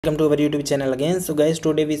Welcome to our YouTube channel again. So guys,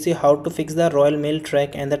 today we see how to fix the Royal Mail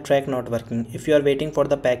track and the track not working. If you are waiting for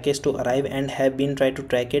the package to arrive and have been trying to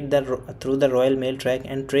track it through the Royal Mail track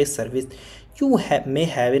and trace service, you may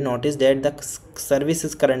have noticed that the service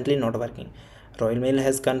is currently not working. Royal Mail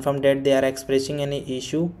has confirmed that they are experiencing an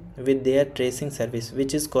issue with their tracing service,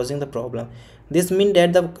 which is causing the problem. This means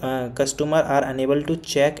that the customer are unable to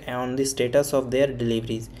check on the status of their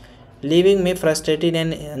deliveries, leaving me frustrated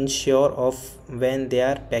and unsure of when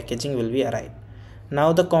their packaging will be arrived.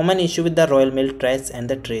 Now the common issue with the Royal Mail trace and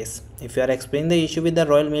the trace. If you are experiencing the issue with the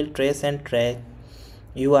Royal Mail trace and track,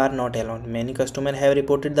 you are not alone. Many customers have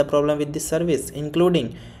reported the problem with this service,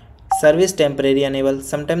 including service temporary unable.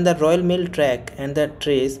 Sometimes the Royal Mail track and the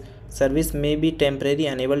trace service may be temporarily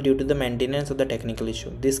unable due to the maintenance of the technical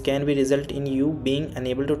issue. This can be result in you being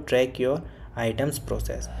unable to track your items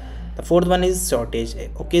process. The fourth one is shortage.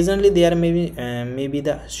 Occasionally there may be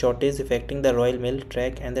the shortage affecting the Royal Mail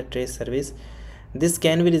track and the trace service. This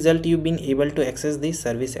can be result you being able to access the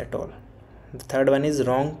service at all. The third one is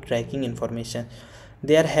wrong tracking information.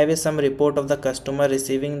 There have some report of the customer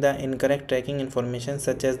receiving the incorrect tracking information,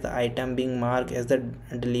 such as the item being marked as the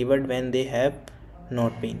delivered when they have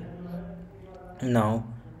not been. Now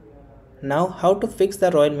how to fix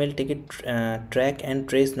the Royal Mail ticket track and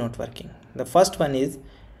trace not working. The first one is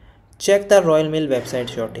check the Royal Mail website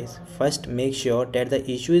shortage. First, make sure that the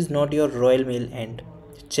issue is not your Royal Mail end.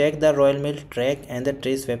 Check the Royal Mail track and the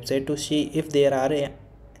trace website to see if there are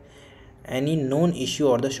any known issue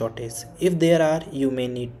or the shortage. If there are, you may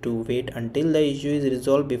need to wait until the issue is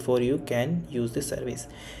resolved before you can use the service.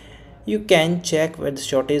 You can check with the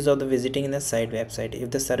shortage of the visiting in the site website. If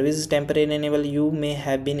the service is temporarily enabled, you may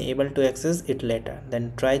have been able to access it later.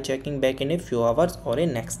 Then try checking back in a few hours or a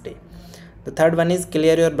next day. The third one is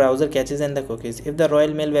clear your browser caches and the cookies. If the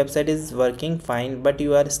Royal Mail website is working fine but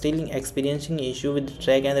you are still experiencing issue with the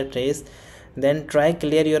track and the trace, then try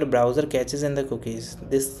clear your browser caches and the cookies.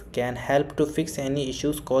 This can help to fix any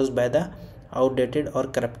issues caused by the outdated or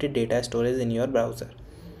corrupted data storage in your browser.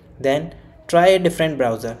 Then try a different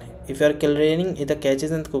browser. If you are clearing the caches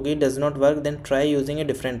and the cookie does not work, then try using a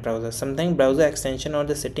different browser. Sometimes browser extension or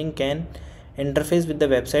the setting can interface with the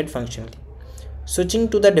website functionally. Switching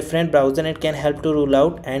to the different browser, it can help to rule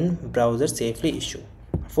out and browser safely issue.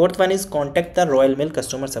 Fourth one is contact the Royal Mail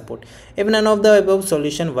customer support. If none of the above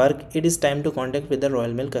solution work, it is time to contact with the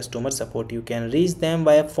Royal Mail customer support. You can reach them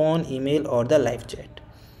via phone, email or the live chat.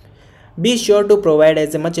 Be sure to provide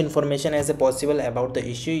as much information as possible about the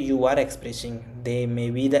issue you are expressing. They may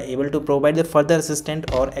be able to provide the further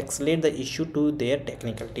assistance or escalate the issue to their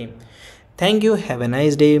technical team. Thank you. Have a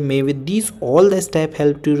nice day. May with these all the steps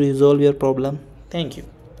help to resolve your problem. Thank you.